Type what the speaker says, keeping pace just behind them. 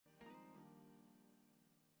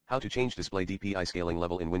How to change display DPI scaling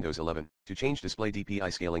level in Windows 11. To change display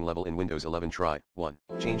DPI scaling level in Windows 11, try 1.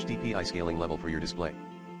 Change DPI scaling level for your display.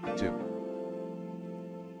 2.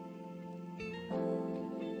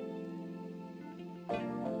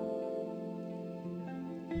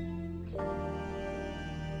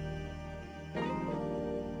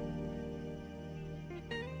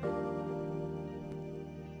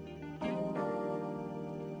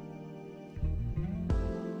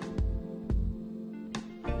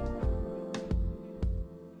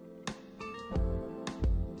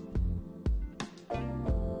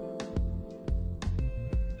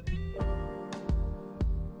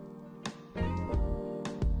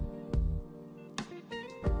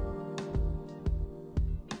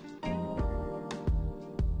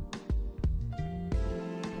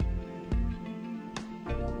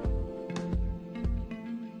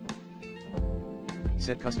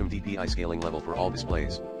 Set custom DPI scaling level for all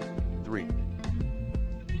displays. 3.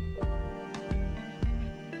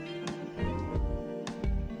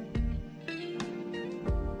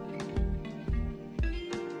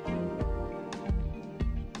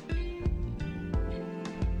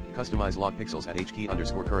 Customize lock pixels at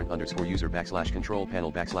HKey_current_user \control panel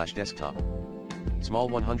 \desktop. Small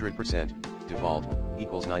 100%, default,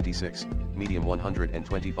 equals 96, medium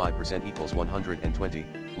 125% equals 120,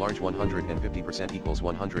 large 150% equals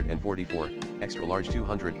 144, extra large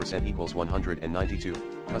 200% equals 192,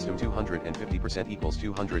 custom 250% equals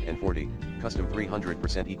 240, custom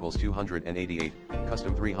 300% equals 288,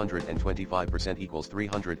 custom 325% equals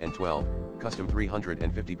 312, custom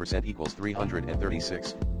 350% equals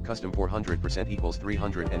 336, custom 400% equals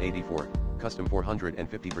 384, custom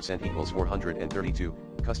 450% equals 432,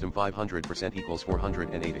 custom 500% equals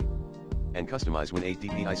 480. And customize Win8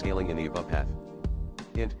 DPI scaling in the above path.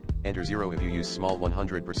 Hint, enter 0 if you use small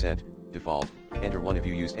 100%, default, enter 1 if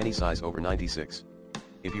you used any size over 96.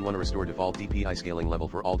 If you want to restore default DPI scaling level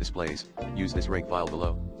for all displays, use this reg file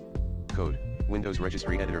below. Code, Windows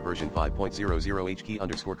Registry Editor version 5.00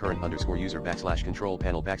 HKey_current_user \control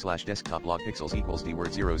panel \desktop lock pixels equals D word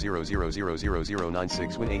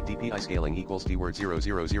 000000096 Win8 DPI scaling equals D word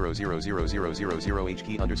 000000000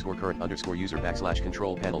 HKey_current_user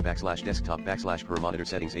 \control panel \desktop per monitor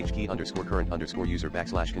settings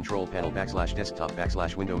HKey_current_user \control panel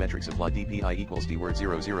 \desktop window metrics apply DPI equals D word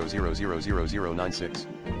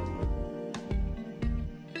 000000096.